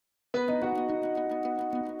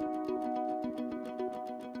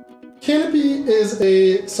Canopy is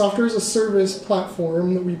a software as a service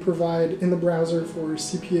platform that we provide in the browser for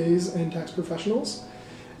CPAs and tax professionals.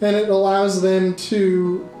 And it allows them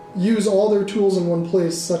to use all their tools in one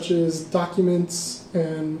place, such as documents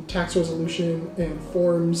and tax resolution and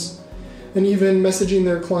forms, and even messaging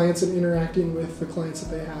their clients and interacting with the clients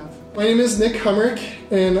that they have. My name is Nick Humrich,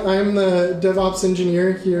 and I'm the DevOps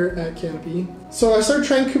engineer here at Canopy. So I started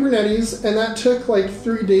trying Kubernetes, and that took like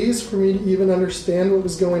 3 days for me to even understand what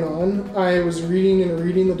was going on. I was reading and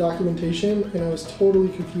reading the documentation, and I was totally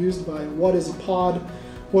confused by what is a pod,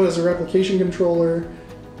 what is a replication controller,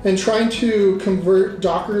 and trying to convert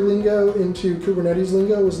Docker lingo into Kubernetes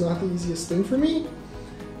lingo was not the easiest thing for me.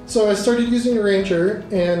 So I started using Rancher,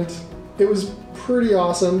 and it was pretty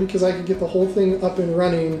awesome because I could get the whole thing up and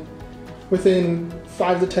running within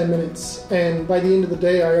 5 to 10 minutes. And by the end of the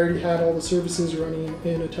day, I already had all the services running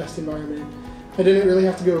in a test environment. I didn't really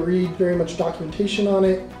have to go read very much documentation on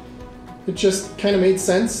it. It just kind of made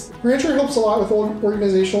sense. Rancher helps a lot with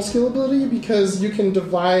organizational scalability because you can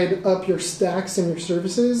divide up your stacks and your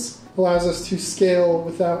services. Allows us to scale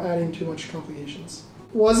without adding too much complications.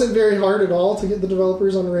 It wasn't very hard at all to get the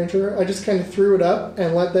developers on Rancher. I just kind of threw it up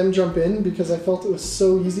and let them jump in because I felt it was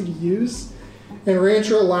so easy to use. And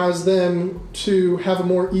Rancher allows them to have a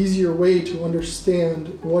more easier way to understand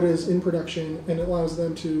what is in production, and it allows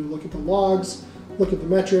them to look at the logs, look at the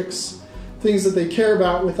metrics, things that they care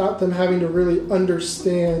about without them having to really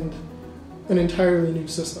understand an entirely new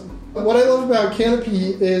system. What I love about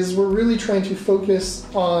Canopy is we're really trying to focus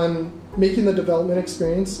on making the development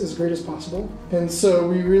experience as great as possible. And so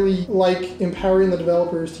we really like empowering the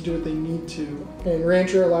developers to do what they need to. And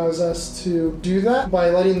Rancher allows us to do that by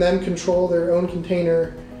letting them control their own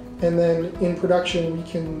container, and then in production we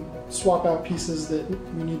can swap out pieces that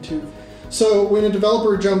we need to. So when a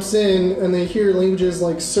developer jumps in and they hear languages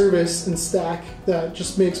like service and stack, that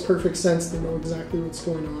just makes perfect sense. They know exactly what's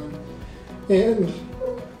going on. And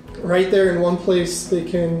right there in one place, they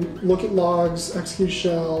can look at logs, execute a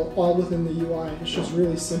shell, all within the UI. It's just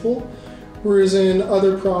really simple. Whereas in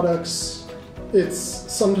other products, it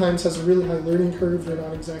sometimes has a really high learning curve. They're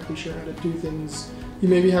not exactly sure how to do things. You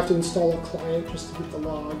maybe have to install a client just to get the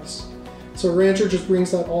logs. So Rancher just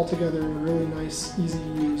brings that all together in a really nice, easy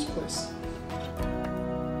to use place.